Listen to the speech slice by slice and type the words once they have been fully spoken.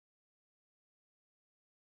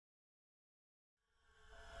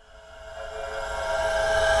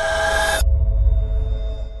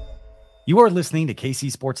You are listening to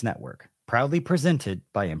KC Sports Network, proudly presented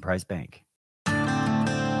by Emprise Bank.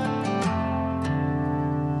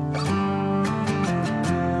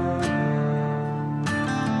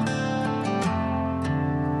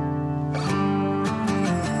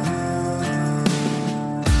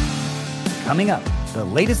 Coming up, the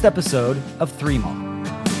latest episode of 3 Mall.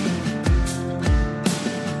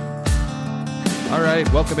 All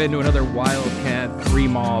right, welcome into another Wildcat 3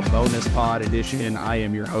 Mall bonus pod edition. I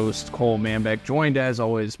am your host, Cole Manbeck, joined as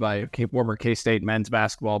always by former K-State men's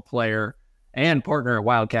basketball player and partner at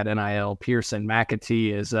Wildcat NIL, Pierson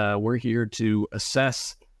McAtee, as we're here to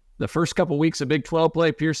assess the first couple weeks of Big 12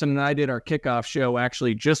 play. Pierson and I did our kickoff show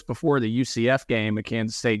actually just before the UCF game.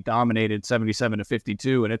 Kansas State dominated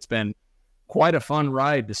 77-52, and it's been quite a fun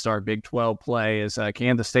ride to start Big 12 play as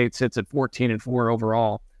Kansas State sits at 14-4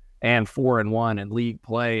 overall and 4-1 in league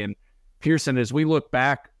play. And Pierson, as we look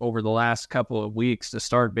back over the last couple of weeks to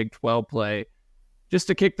start Big 12 play, just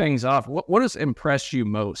to kick things off, what has impressed you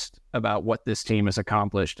most about what this team has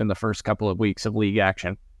accomplished in the first couple of weeks of league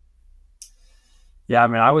action? Yeah, I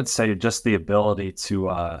mean, I would say just the ability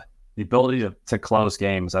to close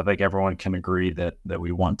games. I think everyone can agree that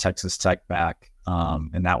we want Texas Tech back,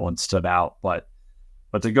 and that one stood out. But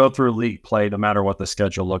to go through league play, no matter what the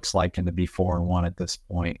schedule looks like, and to be 4-1 at this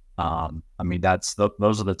point, I mean, those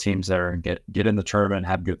are the teams that are get in the tournament,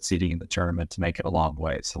 have good seeding in the tournament to make it a long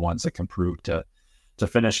way. It's the ones that can prove to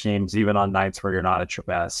finish games even on nights where you're not at your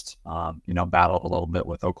best. Battled a little bit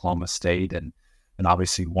with Oklahoma State and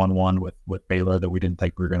obviously 1-1 with Baylor that we didn't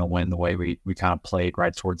think we were going to win the way we kind of played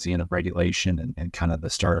right towards the end of regulation and kind of the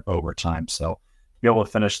start of overtime. So be able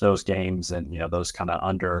to finish those games and, those kind of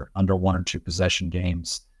under 1 or 2 possession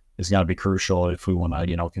games is going to be crucial if we want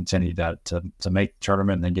to, continue to make the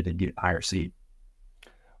tournament and then get a higher seed.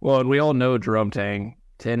 Well, and we all know Jerome Tang,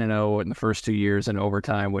 10-0 in the first 2 years in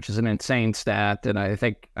overtime, which is an insane stat. And I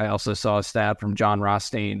think I also saw a stat from John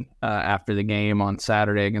Rothstein after the game on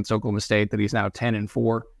Saturday against Oklahoma State that he's now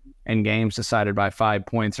 10-4 in games decided by 5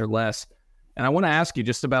 points or less. And I want to ask you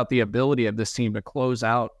just about the ability of this team to close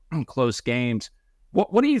out close games.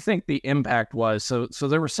 What do you think the impact was? So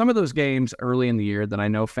there were some of those games early in the year that I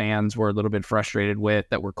know fans were a little bit frustrated with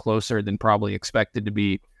that were closer than probably expected to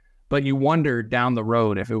be. But you wondered down the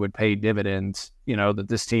road if it would pay dividends, that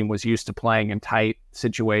this team was used to playing in tight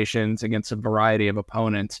situations against a variety of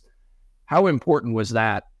opponents. How important was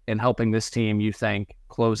that in helping this team, you think,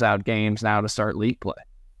 close out games now to start league play?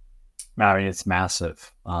 I mean, it's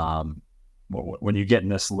massive. When you get in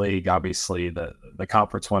this league, obviously the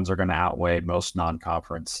conference ones are going to outweigh most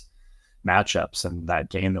non-conference matchups. And that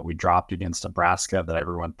game that we dropped against Nebraska that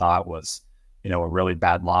everyone thought was, a really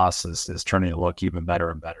bad loss is turning to look even better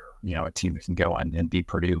and better. A team that can go and beat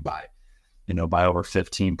Purdue by over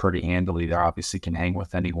 15 pretty handily. They obviously can hang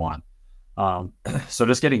with anyone. So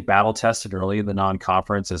just getting battle tested early in the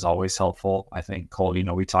non-conference is always helpful. I think, Cole,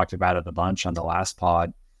 we talked about it a bunch on the last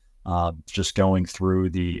pod. Just going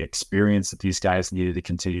through the experience that these guys needed to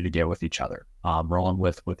continue to get with each other. Rolling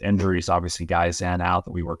with injuries, obviously guys in and out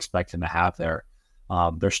that we were expecting to have there.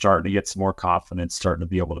 They're starting to get some more confidence, starting to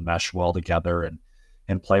be able to mesh well together and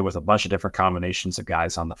play with a bunch of different combinations of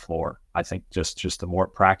guys on the floor. I think just the more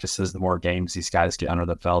practices, the more games these guys get under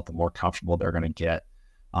the belt, the more comfortable they're going to get.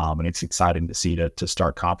 And it's exciting to see to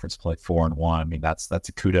start conference play 4-1. I mean, that's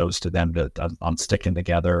a kudos to them on sticking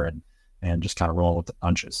together and just kind of rolling with the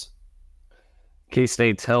punches.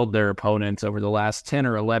 K-State's held their opponents over the last 10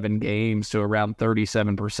 or 11 games to around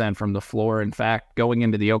 37% from the floor. In fact, going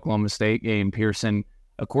into the Oklahoma State game, Pierson,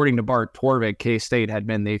 according to Bart Torvik, K-State had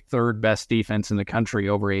been the 3rd best defense in the country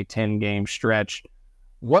over a 10-game stretch.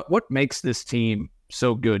 What makes this team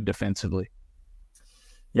so good defensively?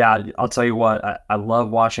 Yeah, I'll tell you what, I love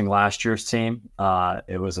watching last year's team.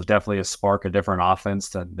 It was definitely a spark, a different offense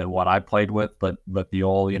than what I played with, but the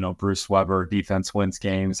old, Bruce Weber defense wins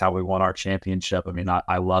games, how we won our championship. I mean,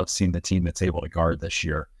 I love seeing the team that's able to guard this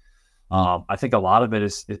year. I think a lot of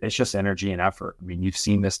it's just energy and effort. I mean, you've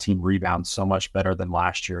seen this team rebound so much better than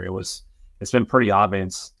last year. It's been pretty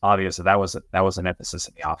obvious that was an emphasis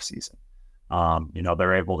in the offseason.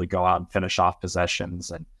 They're able to go out and finish off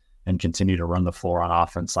possessions and continue to run the floor on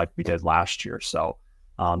offense like we did last year. So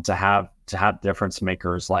to have difference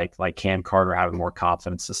makers like Cam Carter having more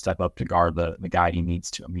confidence to step up to guard the guy he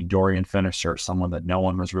needs to. I mean, Dorian Finisher, someone that no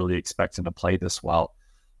one was really expecting to play this well.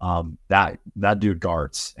 That dude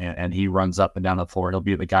guards and he runs up and down the floor. He'll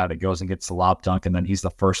be the guy that goes and gets the lob dunk, and then he's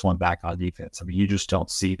the first one back on defense. I mean, you just don't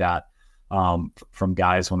see that from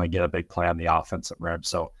guys when they get a big play on the offensive rim.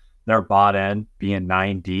 So they're bought in, being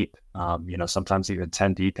 9 deep, sometimes even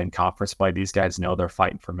 10 deep in conference play. These guys know they're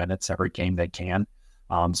fighting for minutes every game they can.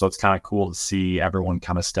 So it's kind of cool to see everyone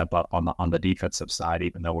kind of step up on the defensive side,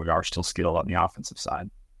 even though we are still skilled on the offensive side.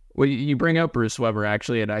 Well, you bring up Bruce Weber,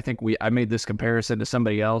 actually, and I think I made this comparison to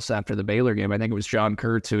somebody else after the Baylor game. I think it was John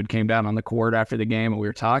Kurtz who had came down on the court after the game, and we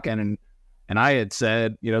were talking, and I had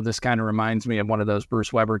said, this kind of reminds me of one of those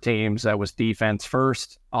Bruce Weber teams that was defense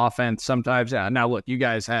first, offense sometimes. Yeah. Now, look, you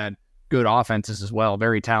guys had good offenses as well,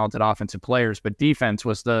 very talented offensive players, but defense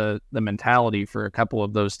was the mentality for a couple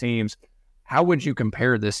of those teams. How would you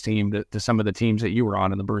compare this team to some of the teams that you were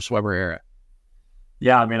on in the Bruce Weber era?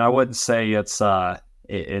 Yeah, I mean, I wouldn't say it's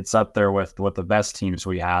up there with the best teams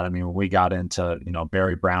we had. I mean, when we got into,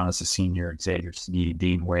 Barry Brown as a senior, Xavier Sneed,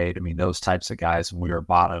 Dean Wade, I mean, those types of guys, we were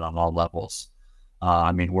botted on all levels.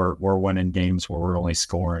 I mean, we're winning games where we're only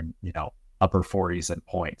scoring, upper 40s in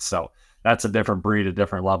points. So that's a different breed, a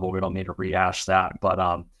different level. We don't need to rehash that.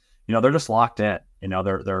 But, they're just locked in.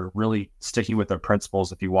 They're really sticking with their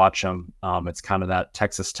principles. If you watch them, it's kind of that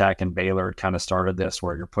Texas Tech and Baylor kind of started this,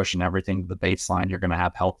 where you're pushing everything to the baseline. You're going to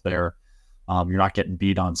have help there. You're not getting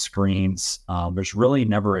beat on screens. There's really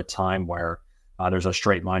never a time where there's a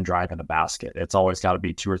straight line drive in a basket. It's always got to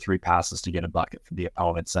be 2 or 3 passes to get a bucket for the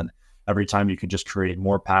opponents. And every time you can just create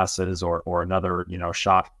more passes or another,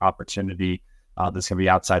 shot opportunity that's going to be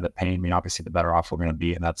outside the paint, I mean, obviously the better off we're going to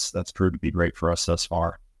be. And that's proved to be great for us thus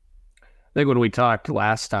far. I think when we talked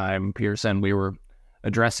last time, Pierson, we were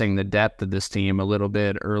addressing the depth of this team a little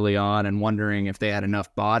bit early on and wondering if they had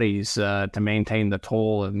enough bodies to maintain the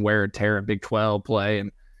toll and wear and tear at Big 12 play.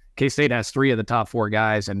 And K-State has 3 of the top 4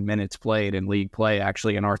 guys in minutes played in league play,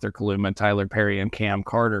 actually, in Arthur Kaluma, Tyler Perry, and Cam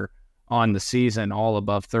Carter on the season, all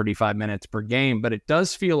above 35 minutes per game. But it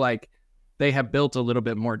does feel like they have built a little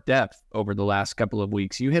bit more depth over the last couple of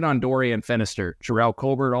weeks. You hit on Dorian Finister. Jarrell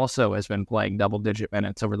Colbert also has been playing double-digit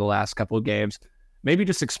minutes over the last couple of games. Maybe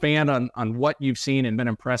just expand on what you've seen and been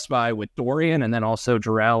impressed by with Dorian, and then also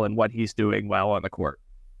Jarrell and what he's doing well on the court.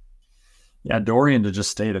 Yeah, Dorian to just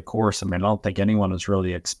stay the course. I mean, I don't think anyone was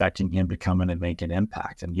really expecting him to come in and make an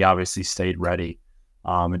impact. And he obviously stayed ready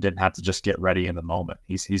and didn't have to just get ready in the moment.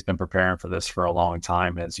 He's been preparing for this for a long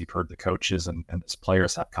time, as you've heard the coaches and his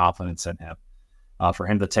players have confidence in him. For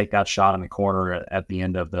him to take that shot in the corner at the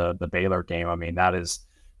end of the Baylor game, I mean,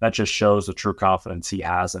 that just shows the true confidence he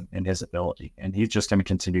has in his ability. And he's just going to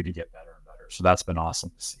continue to get better and better. So that's been awesome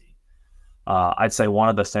to see. I'd say one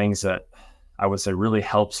of the things that I would say really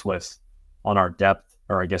helps with on our depth,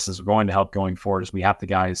 or I guess is going to help going forward, is we have to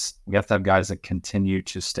have guys that continue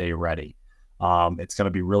to stay ready. It's going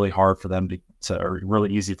to be really hard for them or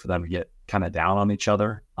really easy for them to get kind of down on each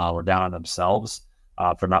other or down on themselves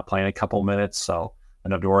for not playing a couple minutes. So I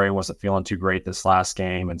know Dorian wasn't feeling too great this last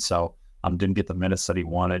game, and so didn't get the minutes that he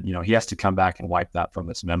wanted. He has to come back and wipe that from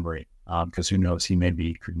his memory because who knows, he may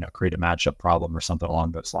be create a matchup problem or something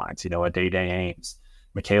along those lines. A Day-Day Ames,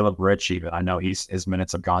 Caleb Rich, even. I know his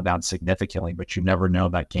minutes have gone down significantly, but you never know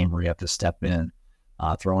that game where you have to step in.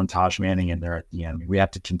 Throwing Taj Manning in there at the end. We have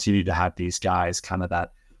to continue to have these guys kind of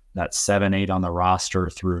that 7-8 on the roster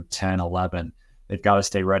through 10, 11. They've got to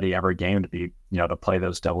stay ready every game to be, to play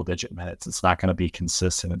those double-digit minutes. It's not going to be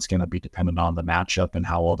consistent. It's going to be dependent on the matchup and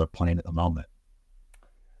how well they're playing at the moment.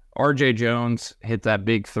 RJ Jones hit that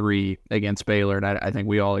big 3 against Baylor, and I think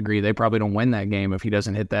we all agree they probably don't win that game if he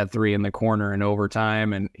doesn't hit that 3 in the corner in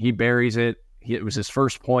overtime, and he buries it. It was his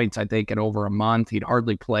first points, I think, in over a month. He'd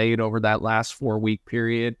hardly played over that last 4-week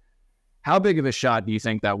period. How big of a shot do you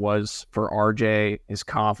think that was for RJ, his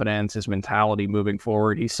confidence, his mentality moving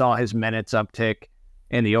forward? He saw his minutes uptick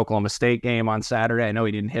in the Oklahoma State game on Saturday. I know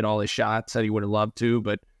he didn't hit all his shots that he would have loved to,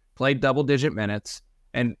 but played double-digit minutes,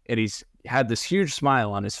 and he's had this huge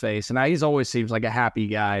smile on his face. And he's always seems like a happy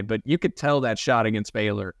guy, but you could tell that shot against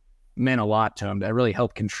Baylor meant a lot to him. That really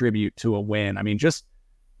helped contribute to a win. I mean, just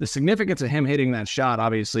the significance of him hitting that shot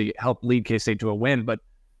obviously helped lead K-State to a win, but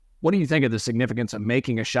what do you think of the significance of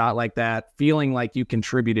making a shot like that, feeling like you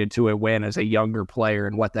contributed to a win as a younger player,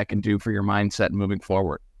 and what that can do for your mindset moving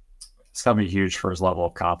forward? It's going to be huge for his level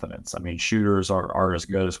of confidence. I mean, shooters are as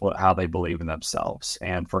good as how they believe in themselves.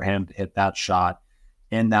 And for him to hit that shot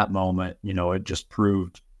in that moment, it just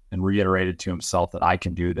proved and reiterated to himself that I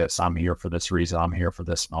can do this. I'm here for this reason. I'm here for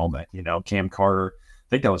this moment. Cam Carter, I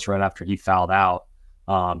think that was right after he fouled out.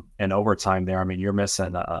 In overtime there, I mean, you're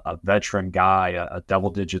missing a veteran guy, a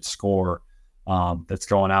double-digit score that's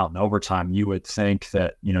going out in overtime. You would think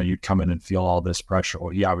that, you'd come in and feel all this pressure. Well,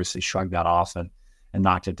 he obviously shrugged that off and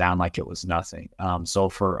knocked it down like it was nothing. So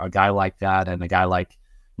for a guy like that, and a guy like,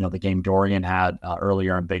 the game Dorian had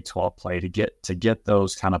earlier in Big 12 play, to get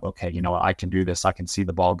those kind of, okay, I can do this. I can see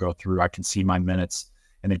the ball go through. I can see my minutes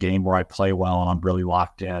in a game where I play well and I'm really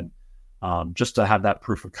locked in. just to have that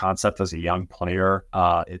proof of concept as a young player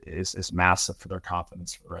it is massive for their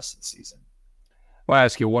confidence for the rest of the season. Well, I'll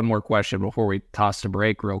ask you one more question before we toss to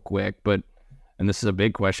break real quick, and this is a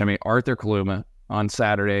big question. I mean, Arthur Kaluma on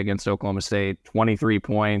Saturday against Oklahoma State, 23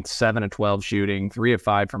 points, 7 of 12 shooting, 3 of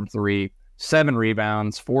 5 from 3, 7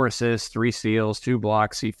 rebounds, 4 assists, 3 steals, 2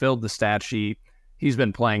 blocks. He filled the stat sheet. He's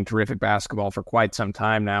been playing terrific basketball for quite some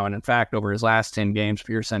time now. And in fact, over his last 10 games,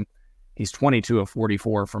 Pierson, he's 22 of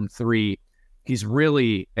 44 from 3. He's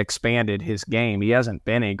really expanded his game. He hasn't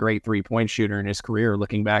been a great three-point shooter in his career,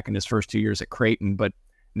 looking back in his first 2 years at Creighton, but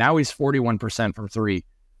now he's 41% from 3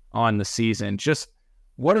 on the season. Just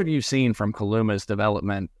what have you seen from Kaluma's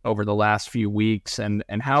development over the last few weeks, and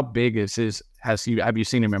how big have you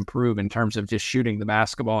seen him improve in terms of just shooting the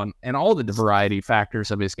basketball and all the variety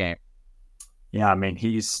factors of his game? Yeah, I mean,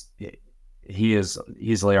 he is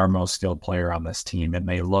easily our most skilled player on this team. It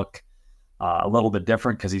may look a little bit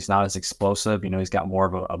different because he's not as explosive. He's got more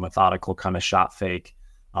of a methodical kind of shot fake,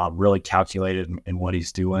 really calculated in what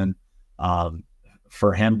he's doing.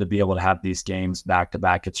 For him to be able to have these games back to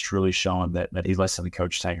back, it's truly showing that he listened to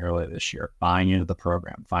Coach Tank earlier this year, buying into the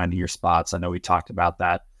program, finding your spots. I know we talked about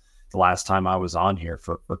that the last time I was on here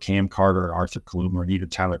for Cam Carter and Arthur Kaluma and even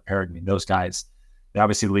Tyler Perry. Those guys, they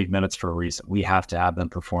obviously lead minutes for a reason. We have to have them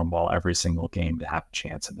perform well every single game to have a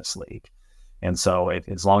chance in this league. And so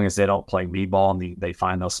as long as they don't play b-ball and they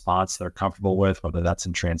find those spots they're comfortable with, whether that's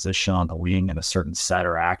in transition on the wing in a certain set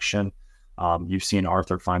or action, you've seen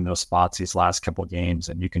Arthur find those spots these last couple of games,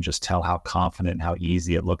 and you can just tell how confident and how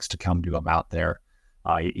easy it looks to come to him out there.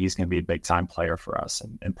 He's going to be a big-time player for us.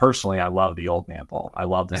 And personally, I love the old man ball. I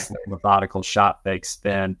love this methodical shot, fake,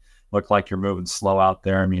 spin, look like you're moving slow out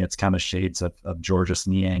there. I mean, it's kind of shades of Georges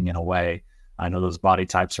Niang in a way. I know those body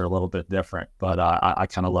types are a little bit different, but I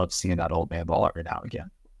kind of love seeing that old man ball every now and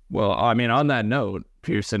again. Well, I mean, on that note,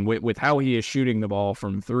 Pierson, with how he is shooting the ball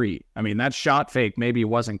from 3, I mean, that shot fake maybe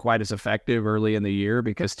wasn't quite as effective early in the year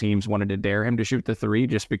because teams wanted to dare him to shoot the 3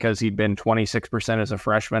 just because he'd been 26% as a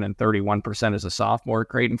freshman and 31% as a sophomore at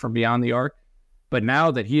Creighton from beyond the arc. But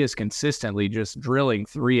now that he is consistently just drilling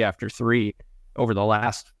 3 after 3 over the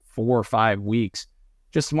last 4 or 5 weeks,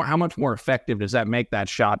 just how much more effective does that make that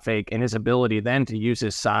shot fake and his ability then to use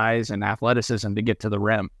his size and athleticism to get to the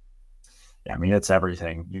rim? Yeah, I mean, it's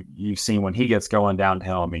everything. You've seen when he gets going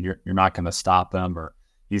downhill, I mean, you're not going to stop him, or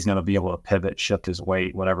he's going to be able to pivot, shift his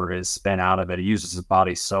weight, whatever it is, spin out of it. He uses his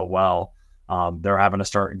body so well. They're having to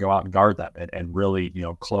start and go out and guard that and really,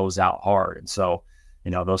 close out hard. And so,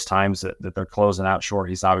 those times that they're closing out short,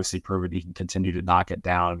 he's obviously proven he can continue to knock it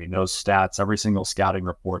down. I mean, those stats, every single scouting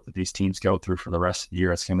report that these teams go through for the rest of the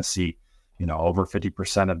year, it's going to see, over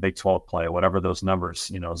 50% of Big 12 play, whatever those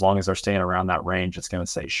numbers, as long as they're staying around that range, it's going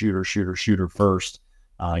to say shooter first,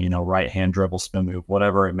 right hand dribble, spin move,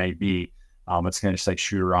 whatever it may be. It's going to say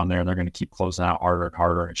shooter on there, and they're going to keep closing out harder and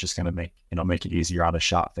harder. It's just going to make it easier on a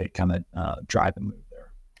shot fake kind of drive and move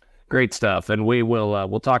there. Great stuff. And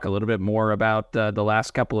we'll talk a little bit more about the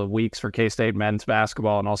last couple of weeks for K-State men's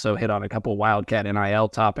basketball and also hit on a couple Wildcat NIL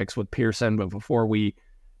topics with Pierson. But before we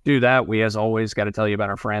do that, we, as always, got to tell you about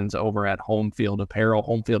our friends over at Home Field Apparel,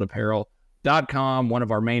 homefieldapparel.com, one of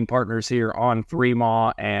our main partners here on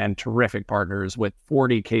 3MAW, and terrific partners with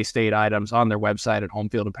 40 K-State items on their website at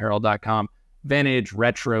homefieldapparel.com. Vintage,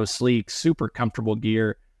 retro, sleek, super comfortable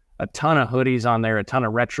gear, a ton of hoodies on there, a ton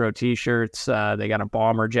of retro t-shirts. They got a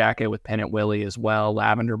bomber jacket with Pennant Willie as well,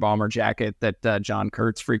 lavender bomber jacket that John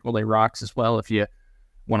Kurtz frequently rocks as well. If you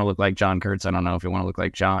want to look like John Kurtz, I don't know if you want to look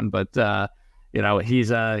like John, but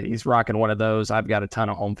he's rocking one of those. I've got a ton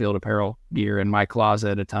of Home Field Apparel gear in my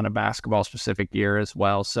closet, a ton of basketball specific gear as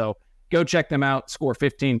well. So go check them out. Score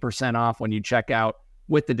 15% off when you check out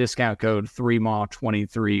with the discount code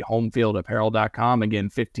 3MAW23, homefieldapparel.com.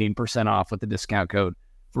 Again, 15% off with the discount code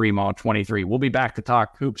 3MAW23. We'll be back to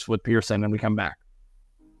talk hoops with Pierson when we come back.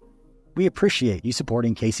 We appreciate you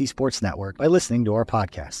supporting KC Sports Network by listening to our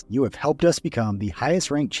podcast. You have helped us become the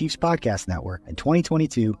highest-ranked Chiefs podcast network in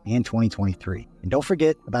 2022 and 2023. And don't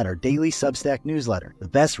forget about our daily Substack newsletter, the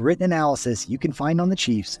best written analysis you can find on the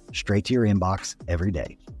Chiefs straight to your inbox every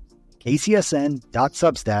day.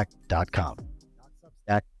 kcsn.substack.com.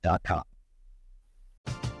 Substack.com.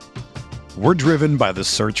 We're driven by the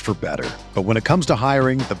search for better. But when it comes to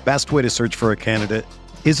hiring, the best way to search for a candidate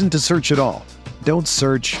isn't to search at all. Don't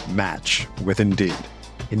search, match with Indeed.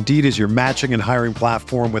 Indeed is your matching and hiring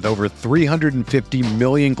platform with over 350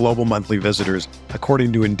 million global monthly visitors,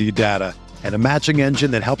 according to Indeed data, and a matching engine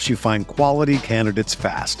that helps you find quality candidates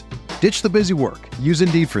fast. Ditch the busy work. Use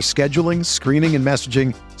Indeed for scheduling, screening, and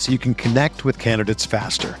messaging so you can connect with candidates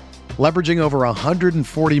faster. Leveraging over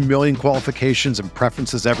 140 million qualifications and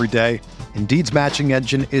preferences every day, Indeed's matching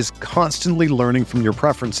engine is constantly learning from your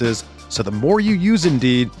preferences, so the more you use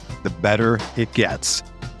Indeed, the better it gets.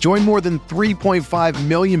 Join more than 3.5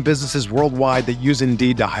 million businesses worldwide that use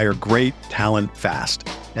Indeed to hire great talent fast.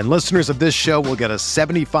 And listeners of this show will get a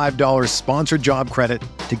 $75 sponsored job credit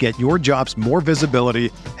to get your jobs more visibility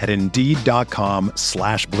at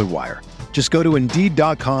Indeed.com/Blue Wire. Just go to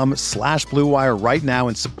Indeed.com/Blue Wire right now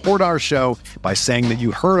and support our show by saying that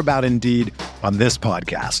you heard about Indeed on this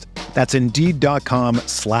podcast. That's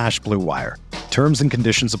Indeed.com/Blue Wire. Terms and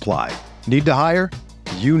conditions apply. Need to hire?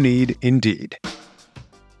 You need Indeed.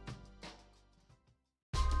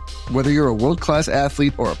 Whether you're a world-class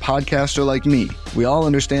athlete or a podcaster like me, we all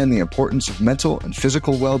understand the importance of mental and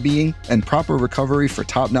physical well-being and proper recovery for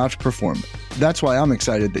top-notch performance. That's why I'm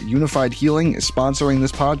excited that Unified Healing is sponsoring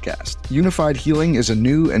this podcast. Unified Healing is a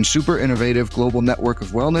new and super innovative global network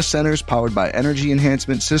of wellness centers powered by Energy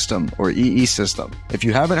Enhancement System, or EE System. If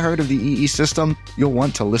you haven't heard of the EE System, you'll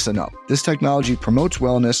want to listen up. This technology promotes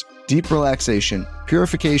wellness, deep relaxation,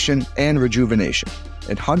 purification, and rejuvenation.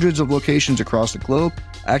 At hundreds of locations across the globe,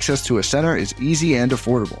 access to a center is easy and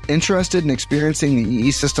affordable. Interested in experiencing the EE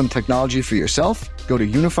System technology for yourself? Go to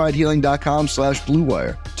unifiedhealing.com/Blue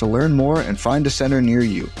Wire to learn more and find a center near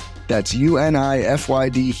you. That's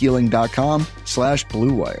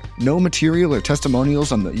UNIFYDhealing.com/Blue Wire. No material or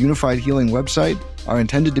testimonials on the Unified Healing website are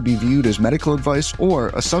intended to be viewed as medical advice or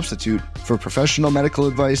a substitute for professional medical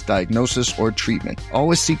advice, diagnosis, or treatment.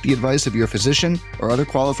 Always seek the advice of your physician or other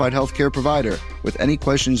qualified healthcare provider with any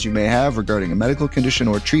questions you may have regarding a medical condition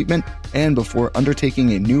or treatment and before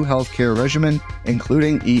undertaking a new healthcare regimen,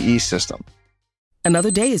 including EE System.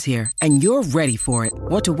 Another day is here, and you're ready for it.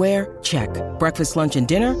 What to wear? Check. Breakfast, lunch, and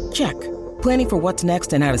dinner? Check. Planning for what's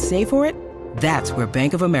next and how to save for it? That's where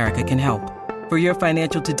Bank of America can help. For your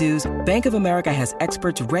financial to-dos, Bank of America has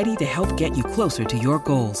experts ready to help get you closer to your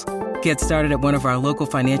goals. Get started at one of our local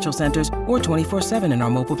financial centers or 24/7 in our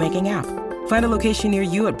mobile banking app. Find a location near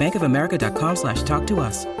you at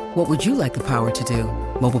bankofamerica.com/talktous. What would you like the power to do?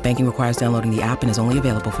 Mobile banking requires downloading the app and is only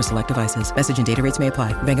available for select devices. Message and data rates may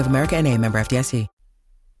apply. Bank of America NA, member FDIC.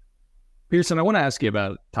 Pierson, I want to ask you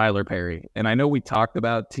about Tyler Perry. And I know we talked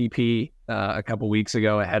about TP a couple weeks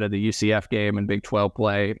ago ahead of the UCF game and Big 12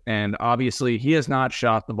 play. And obviously, he has not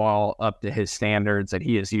shot the ball up to his standards that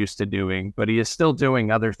he is used to doing, but he is still doing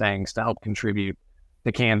other things to help contribute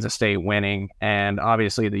to Kansas State winning. And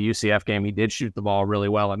obviously, the UCF game, he did shoot the ball really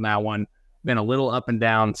well in that one. Been a little up and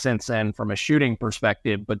down since then from a shooting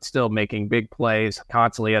perspective, but still making big plays,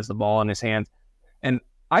 constantly has the ball in his hands. And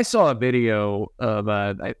I saw a video of,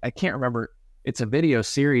 I can't remember, it's a video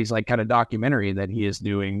series, like kind of documentary that he is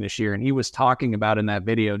doing this year. And he was talking about in that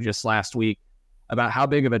video just last week about how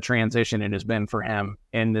big of a transition it has been for him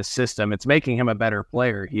in this system. It's making him a better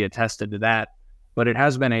player. He attested to that, but it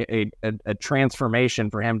has been a transformation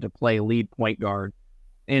for him to play lead point guard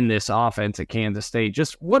in this offense at Kansas State.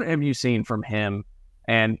 Just what have you seen from him?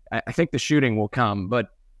 And I think the shooting will come, but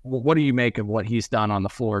what do you make of what he's done on the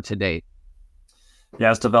floor to date? Yeah,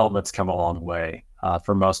 his development's come a long way.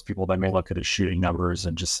 For most people, they may look at his shooting numbers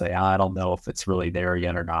and just say, I don't know if it's really there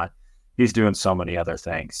yet or not. He's doing so many other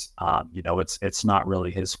things. It's not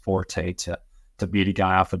really his forte to beat a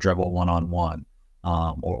guy off a dribble one-on-one.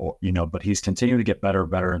 But he's continuing to get better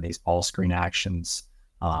and better in these ball screen actions.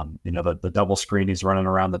 The double screen, he's running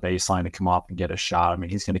around the baseline to come off and get a shot. I mean,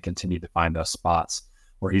 he's going to continue to find those spots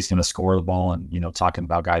where he's going to score the ball. And, talking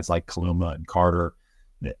about guys like Kaluma and Carter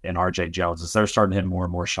and RJ Jones, as they're starting to hit more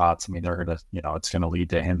and more shots, I mean, they're going to, it's going to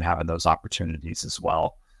lead to him having those opportunities as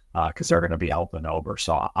well, because they're going to be helping over.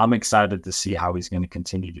 So I'm excited to see how he's going to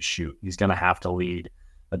continue to shoot. He's going to have to lead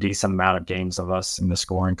a decent amount of games of us in the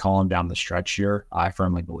scoring column down the stretch here. I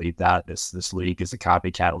firmly believe that this league is a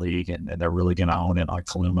copycat league, and they're really going to own it on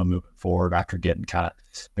Kaluma moving forward after getting kind of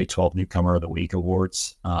Big 12 Newcomer of the Week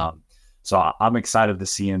awards. So I'm excited to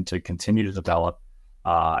see him to continue to develop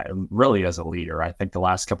really as a leader. I think the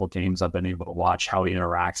last couple of games I've been able to watch how he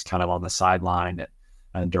interacts kind of on the sideline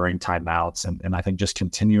and during timeouts. And I think just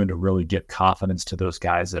continuing to really give confidence to those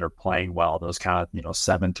guys that are playing well, those kind of,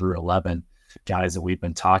 7 through 11 guys that we've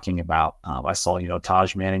been talking about. I saw,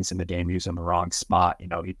 Taj Manning's in the game. He was in the wrong spot.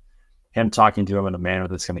 Him talking to him in a manner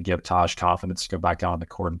that's going to give Taj confidence to go back out on the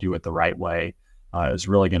court and do it the right way is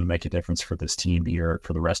really going to make a difference for this team here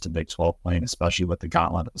for the rest of Big 12 playing, especially with the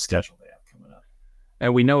gauntlet of the schedule they have coming up.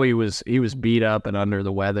 And we know he was beat up and under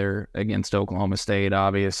the weather against Oklahoma State,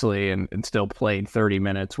 obviously, and still played 30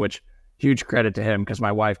 minutes, which huge credit to him, because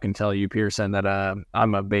my wife can tell you, Pierson, that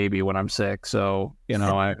I'm a baby when I'm sick. So,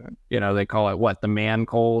 they call it the man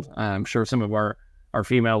cold. I'm sure some of our our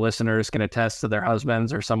female listeners can attest to their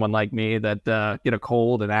husbands or someone like me that get a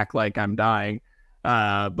cold and act like I'm dying.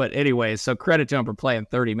 But anyway, so credit to him for playing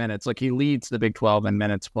 30 minutes. Like, he leads the Big 12 in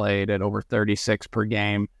minutes played at over 36 per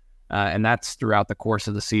game. And that's throughout the course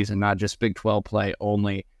of the season, not just Big 12 play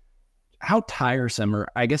only. How tiresome, or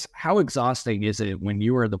I guess how exhausting is it when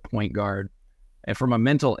you are the point guard, and from a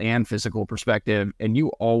mental and physical perspective, and you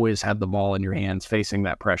always have the ball in your hands facing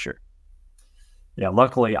that pressure? Yeah,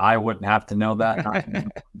 luckily I wouldn't have to know that, not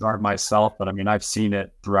guard myself, but I mean, I've seen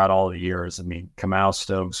it throughout all the years. I mean, Kamau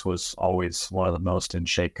Stokes was always one of the most in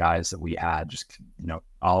shape guys that we had, just,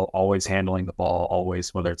 always handling the ball,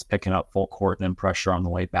 always, whether it's picking up full court and then pressure on the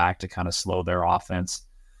way back to kind of slow their offense.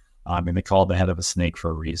 I mean, they called the head of a snake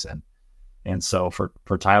for a reason. And so for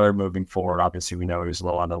Tyler moving forward, obviously we know he was a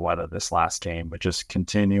little under the weather this last game, but just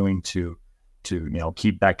continuing to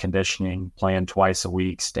keep that conditioning, playing twice a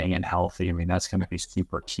week, staying healthy. I mean, that's going to be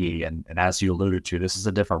super key. And as you alluded to, this is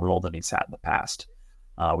a different role than he's had in the past.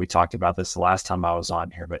 We talked about this the last time I was on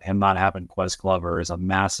here, but him not having Quez Glover is a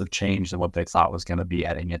massive change than what they thought was going to be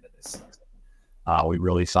heading into this season. We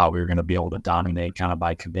really thought we were going to be able to dominate kind of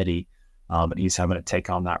by committee, and he's having to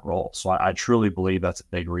take on that role. So I truly believe that's a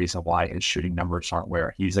big reason why his shooting numbers aren't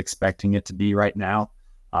where he's expecting it to be right now.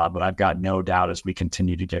 But I've got no doubt as we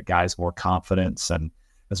continue to get guys more confidence and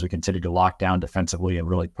as we continue to lock down defensively and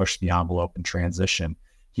really push the envelope in transition,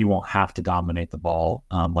 he won't have to dominate the ball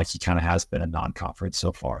like he kind of has been in non-conference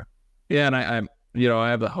so far. Yeah, and I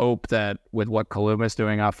have the hope that with what Kaluma's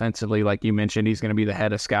doing offensively, like you mentioned, he's going to be the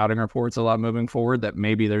head of scouting reports a lot moving forward, that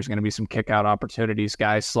maybe there's going to be some kick-out opportunities,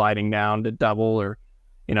 guys sliding down to double or,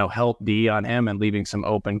 help D on him and leaving some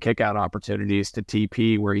open kick-out opportunities to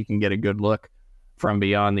TP where he can get a good look from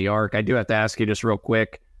beyond the arc. I do have to ask you just real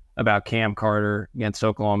quick about Cam Carter against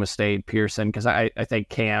Oklahoma State, Pierson, because I think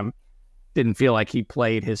Cam didn't feel like he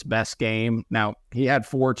played his best game. Now, he had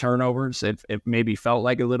 4 turnovers. It maybe felt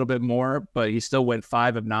like a little bit more, but he still went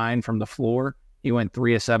 5 of 9 from the floor. He went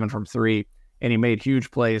 3 of 7 from 3, and he made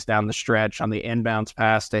huge plays down the stretch on the inbounds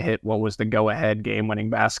pass to hit what was the go-ahead game-winning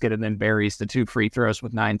basket, and then buries the 2 free throws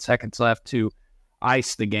with 9 seconds left to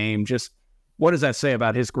ice the game. Just what does that say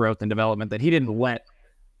about his growth and development, that he didn't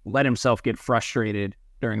let himself get frustrated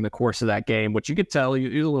during the course of that game, which you could tell he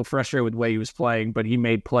was a little frustrated with the way he was playing, but he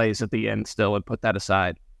made plays at the end still and put that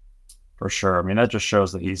aside? For sure. I mean, that just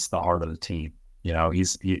shows that he's the heart of the team.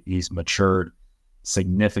 He's matured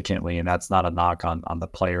significantly, and that's not a knock on the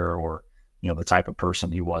player or, the type of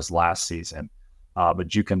person he was last season.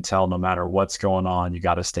 But you can tell no matter what's going on, you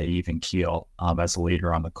got to stay even keel as a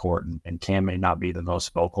leader on the court. And Cam may not be the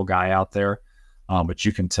most vocal guy out there, but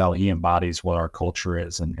you can tell he embodies what our culture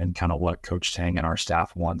is and kind of what Coach Tang and our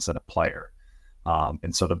staff wants in a player.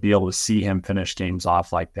 And so to be able to see him finish games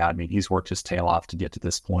off like that, I mean, he's worked his tail off to get to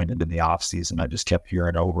this point into the offseason. I just kept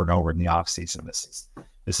hearing over and over in the offseason,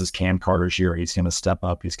 this is Cam Carter's year. He's going to step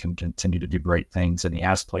up. He's going to continue to do great things, and he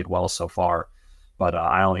has played well so far. But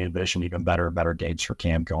I only envision even better games for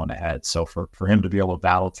Cam going ahead. So for him to be able to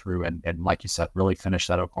battle through and like you said, really finish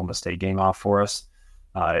that Oklahoma State game off for us,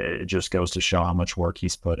 it just goes to show how much work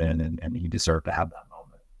he's put in, and he deserved to have that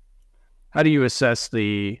moment. How do you assess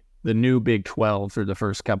the new Big 12 through the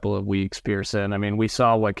first couple of weeks, Pierson? I mean, we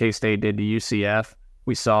saw what K-State did to UCF.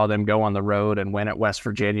 We saw them go on the road and win at West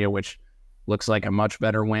Virginia, which looks like a much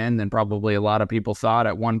better win than probably a lot of people thought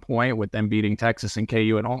at one point, with them beating Texas and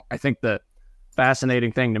KU at home. I think the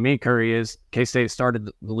fascinating thing to me, Curry, is K-State started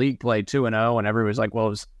the league play 2-0, and everybody was like, well, it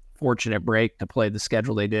was a fortunate break to play the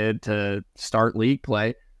schedule they did to start league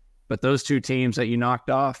play. But those 2 teams that you knocked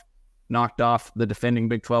off the defending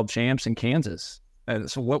Big 12 champs in Kansas. And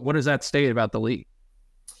so what does that state about the league?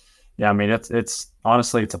 Yeah, I mean, it's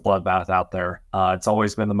honestly, it's a bloodbath out there. It's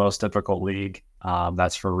always been the most difficult league.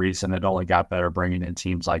 That's for a reason. It only got better bringing in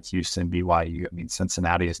teams like Houston, BYU. I mean,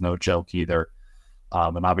 Cincinnati is no joke either.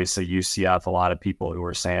 And obviously UCF, a lot of people who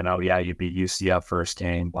were saying, oh yeah, you beat UCF first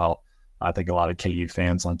game. Well, I think a lot of KU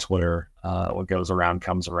fans on Twitter, what goes around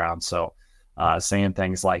comes around. So saying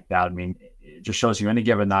things like that, I mean, it just shows you any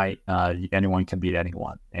given night, anyone can beat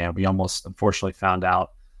anyone. And we almost unfortunately found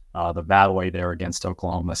out the bad way there against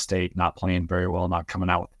Oklahoma State, not playing very well, not coming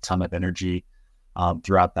out with a ton of energy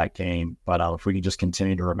throughout that game. But if we can just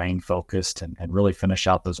continue to remain focused and really finish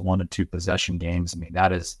out those 1 and 2 possession games, I mean,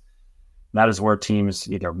 that is where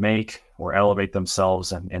teams either make or elevate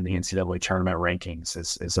themselves in the NCAA tournament rankings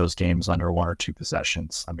is those games under 1 or 2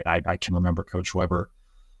 possessions. I mean, I can remember Coach Weber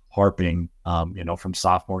harping, from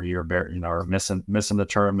sophomore year, or missing the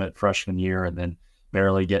tournament freshman year and then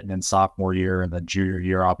barely getting in sophomore year, and then junior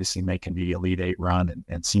year, obviously making the Elite 8 run,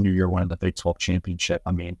 and senior year winning the Big 12 championship.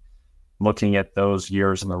 I mean, looking at those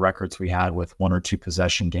years and the records we had with 1 or 2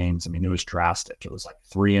 possession games, I mean, it was drastic. It was like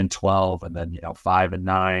 3-12 and then,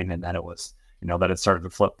 5-9. And then it was, that it started to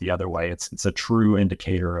flip the other way. It's a true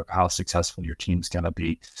indicator of how successful your team's going to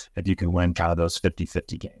be if you can win kind of those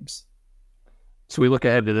 50-50 games. So we look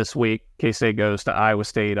ahead to this week. K-State goes to Iowa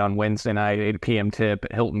State on Wednesday night, 8 p.m. tip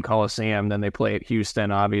at Hilton Coliseum. Then they play at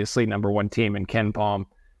Houston, obviously, number 1 team in Ken Palm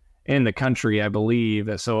in the country, I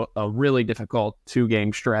believe. So a really difficult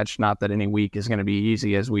 2-game stretch. Not that any week is going to be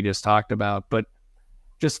easy, as we just talked about. But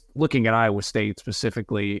just looking at Iowa State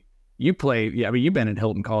specifically, you've been at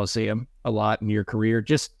Hilton Coliseum a lot in your career.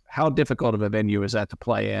 Just how difficult of a venue is that to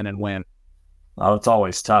play in and win? Oh, it's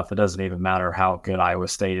always tough. It doesn't even matter how good Iowa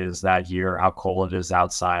State is that year, how cold it is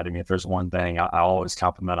outside. I mean, if there's one thing I always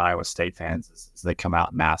compliment Iowa State fans is they come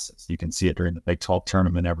out in masses. You can see it during the Big 12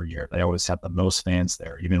 tournament every year. They always have the most fans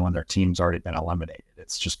there, even when their team's already been eliminated.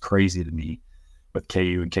 It's just crazy to me with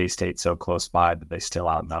KU and K-State so close by that they still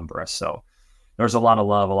outnumber us. So there's a lot of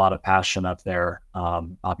love, a lot of passion up there.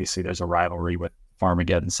 Obviously, there's a rivalry with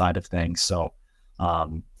Farmageddon side of things. So,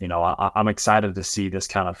 I'm excited to see this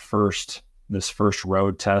kind of first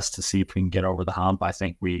road test to see if we can get over the hump. I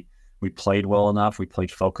think we played well enough. We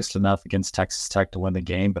played focused enough against Texas Tech to win the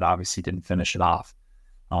game, but obviously didn't finish it off.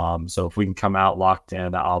 So if we can come out locked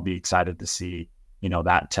in, I'll be excited to see,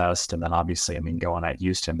 that test. And then obviously, going at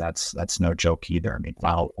Houston, that's no joke either.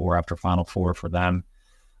 Final Four after Final Four for them.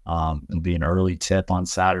 It'll be an early tip on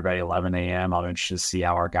Saturday, 11 a.m. I'm interested to see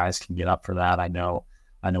how our guys can get up for that. I know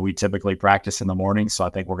we typically practice in the morning, so I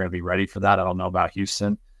think we're going to be ready for that. I don't know about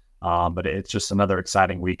Houston. But it's just another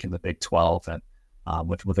exciting week in the Big 12. And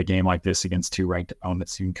with a game like this against 2 ranked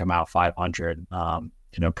opponents, you can come out 500,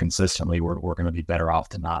 consistently, we're going to be better off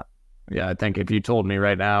than not. Yeah, I think if you told me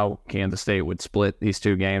right now Kansas State would split these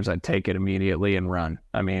 2 games, I'd take it immediately and run.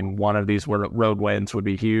 One of these road wins would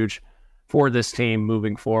be huge for this team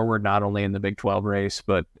moving forward, not only in the Big 12 race,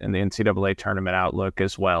 but in the NCAA tournament outlook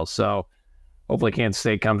as well. So hopefully Kansas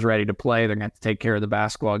State comes ready to play. They're going to have to take care of the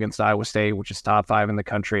basketball against Iowa State, which is top 5 in the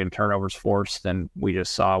country in turnovers forced. And we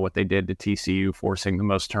just saw what they did to TCU, forcing the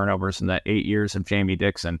most turnovers in the 8 years of Jamie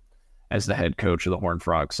Dixon as the head coach of the Horned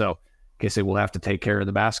Frogs. So K-State will have to take care of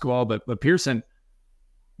the basketball. But Pierson,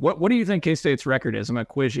 what do you think K-State's record is? I'm going to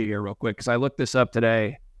quiz you here real quick because I looked this up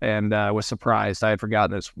today and was surprised. I had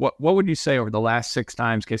forgotten this. What would you say over the last 6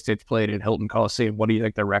 times K-State's played at Hilton Coliseum? What do you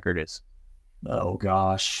think their record is? Oh,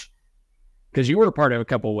 gosh. Because you were a part of a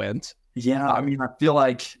couple wins. Yeah, I feel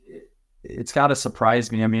like it's got to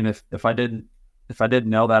surprise me. If I didn't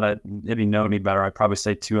know that, I didn't know any better, I'd probably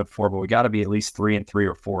say 2-4. But we got to be at least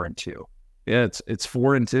 3-3 or 4-2. Yeah, it's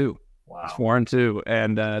 4-2. Wow, it's 4-2,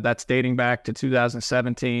 and that's dating back to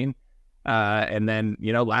 2017. And then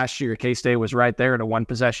last year K-State was right there in a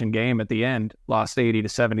 1-possession game at the end, lost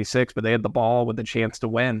 80-76, but they had the ball with a chance to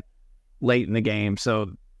win late in the game.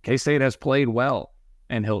 So K-State has played well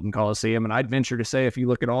in Hilton Coliseum. And I'd venture to say if you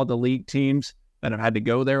look at all the league teams that have had to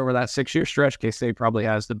go there over that 6-year stretch, K-State probably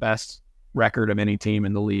has the best record of any team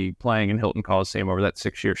in the league playing in Hilton Coliseum over that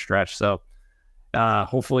 6-year stretch. So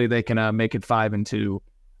hopefully they can make it 5-2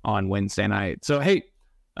 on Wednesday night. So, hey,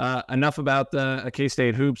 enough about the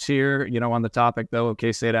K-State hoops here. On the topic, though, of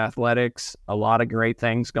K-State athletics, a lot of great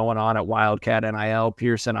things going on at Wildcat NIL.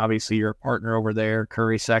 Pierson, obviously, you're a partner over there.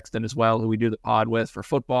 Curry Sexton as well, who we do the pod with for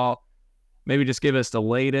football. Maybe just give us the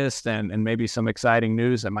latest and maybe some exciting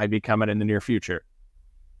news that might be coming in the near future.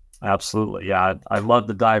 Absolutely. Yeah, I'd love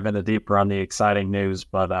to dive into deeper on the exciting news,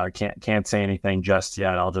 but I can't say anything just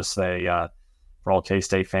yet. I'll just say for all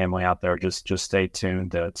K-State family out there, just stay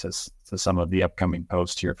tuned to some of the upcoming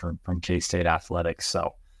posts here from K-State athletics.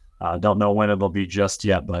 So don't know when it'll be just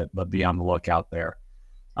yet, but be on the lookout there.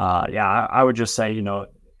 I would just say,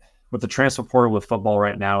 with the transfer portal with football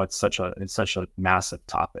right now, it's such a massive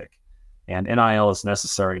topic. And NIL is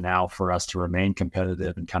necessary now for us to remain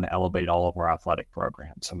competitive and kind of elevate all of our athletic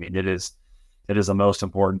programs. It is the most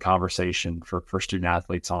important conversation for student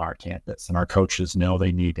athletes on our campus, and our coaches know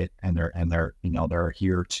they need it, and they're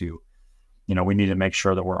here to, we need to make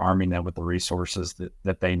sure that we're arming them with the resources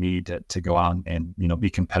that they need to go out and be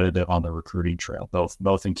competitive on the recruiting trail,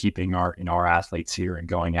 both in keeping our our athletes here and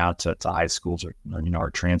going out to high schools or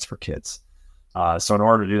our transfer kids. So in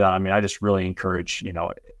order to do that, I just really encourage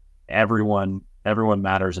everyone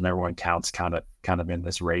matters and everyone counts kind of in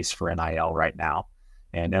this race for NIL right now.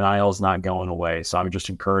 And NIL is not going away. So I would just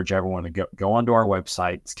encourage everyone to go onto our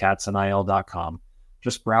website. It's catsnil.com.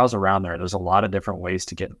 Just browse around there. There's a lot of different ways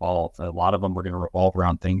to get involved. A lot of them are going to revolve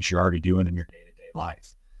around things you're already doing in your day-to-day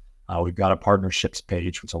life. We've got a partnerships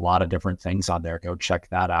page with a lot of different things on there. Go check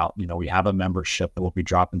that out. We have a membership that we'll be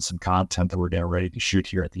dropping some content that we're getting ready to shoot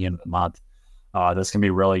here at the end of the month. That's going to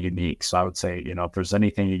be really unique. So I would say, if there's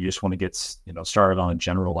anything you just want to get, started on a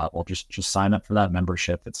general level, just sign up for that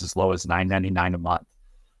membership. It's as low as $9.99 a month.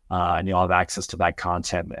 And you'll have access to that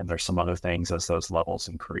content. And there's some other things as those levels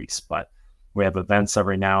increase. But we have events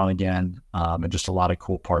every now and again, and just a lot of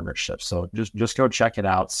cool partnerships. So just go check it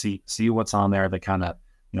out. See what's on there that kind of,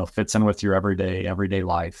 fits in with your everyday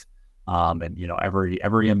life. And,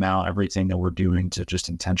 every amount, everything that we're doing to just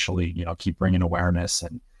intentionally, keep bringing awareness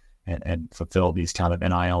and fulfill these kind of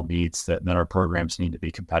NIL needs that our programs need to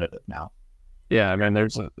be competitive now. Yeah, I mean,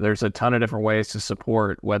 there's a ton of different ways to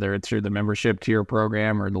support, whether it's through the membership tier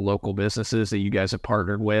program or the local businesses that you guys have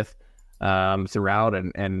partnered with throughout,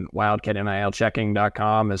 and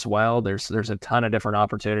wildcatnilchecking.com as well. There's a ton of different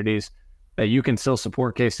opportunities that you can still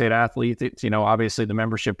support K-State athletes. It's, obviously the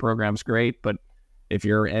membership program's great, but if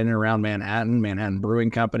you're in and around Manhattan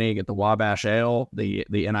Brewing Company, get the Wabash Ale, the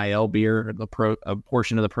NIL beer, a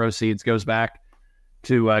portion of the proceeds goes back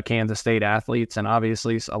to Kansas State athletes. And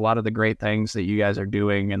obviously a lot of the great things that you guys are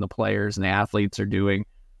doing and the players and the athletes are doing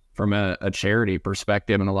from a charity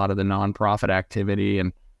perspective, and a lot of the nonprofit activity,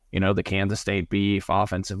 and, the Kansas State beef,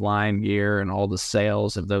 offensive line gear, and all the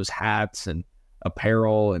sales of those hats and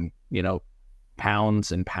apparel, and,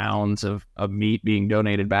 pounds and pounds of meat being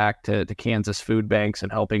donated back to Kansas food banks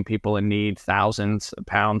and helping people in need, thousands of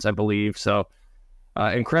pounds, I believe. So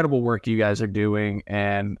incredible work you guys are doing,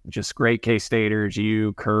 and just great K-Staters,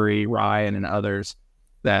 you, Curry, Ryan, and others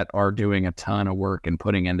that are doing a ton of work and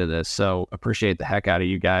putting into this. So appreciate the heck out of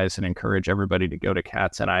you guys, and encourage everybody to go to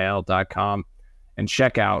catsnil.com and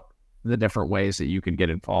check out the different ways that you can get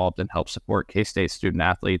involved and help support K-State student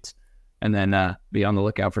athletes. And then be on the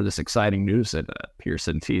lookout for this exciting news that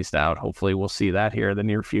Pierson teased out. Hopefully we'll see that here in the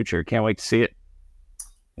near future. Can't wait to see it.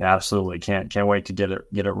 Yeah, absolutely. Can't wait to get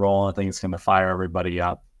it rolling. I think it's going to fire everybody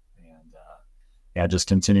up, and just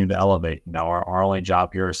continue to elevate. Our only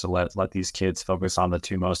job here is to let these kids focus on the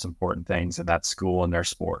two most important things, and that's school and their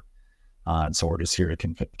sport. And so we're just here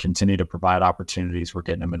to continue to provide opportunities. We're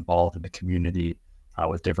getting them involved in the community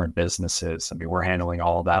with different businesses. I mean, we're handling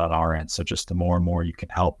all of that on our end. So just the more and more you can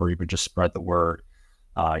help, or even just spread the word,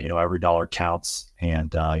 every dollar counts.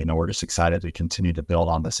 And, we're just excited to continue to build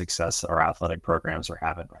on the success our athletic programs are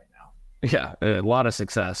having right now. Yeah, a lot of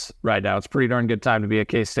success right now. It's a pretty darn good time to be a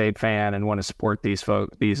K-State fan and want to support these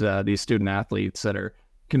student athletes that are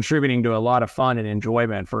contributing to a lot of fun and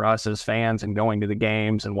enjoyment for us as fans, and going to the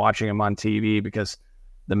games and watching them on TV, because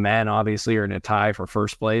the men obviously are in a tie for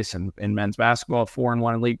first place in men's basketball,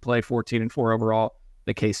 4-1 in league play, 14-4 overall.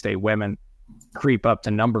 The K-State women creep up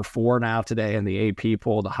to number 4 now today in the AP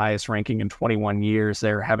poll, the highest ranking in 21 years.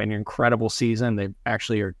 They're having an incredible season. They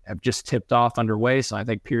actually have just tipped off underway. So I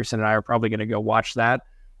think Pierson and I are probably going to go watch that,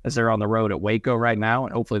 as they're on the road at Waco right now.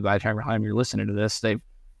 And hopefully by the time you're listening to this, they've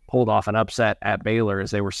pulled off an upset at Baylor,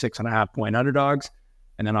 as they were 6.5-point underdogs.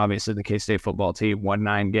 And then obviously the K-State football team won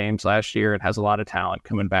 9 games last year. It has a lot of talent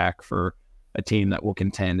coming back for a team that will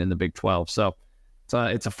contend in the Big 12. So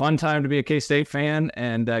it's a fun time to be a K-State fan,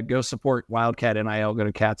 and go support Wildcat NIL. Go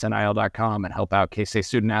to catsnil.com and help out K-State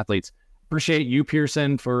student athletes. Appreciate you,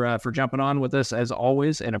 Pierson, for jumping on with us as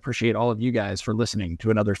always, and appreciate all of you guys for listening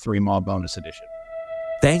to another 3-Mall bonus edition.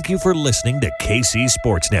 Thank you for listening to KC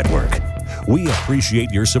Sports Network. We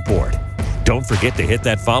appreciate your support. Don't forget to hit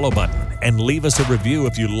that follow button and leave us a review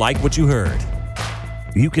if you like what you heard.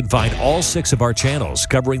 You can find all 6 of our channels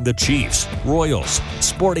covering the Chiefs, Royals,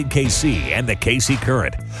 Sporting KC, and the KC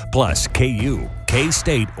Current, plus KU,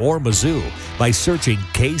 K-State, or Mizzou by searching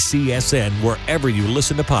KCSN wherever you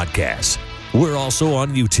listen to podcasts. We're also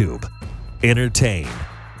on YouTube. Entertain,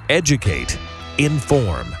 educate,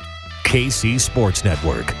 inform. KC Sports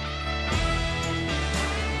Network.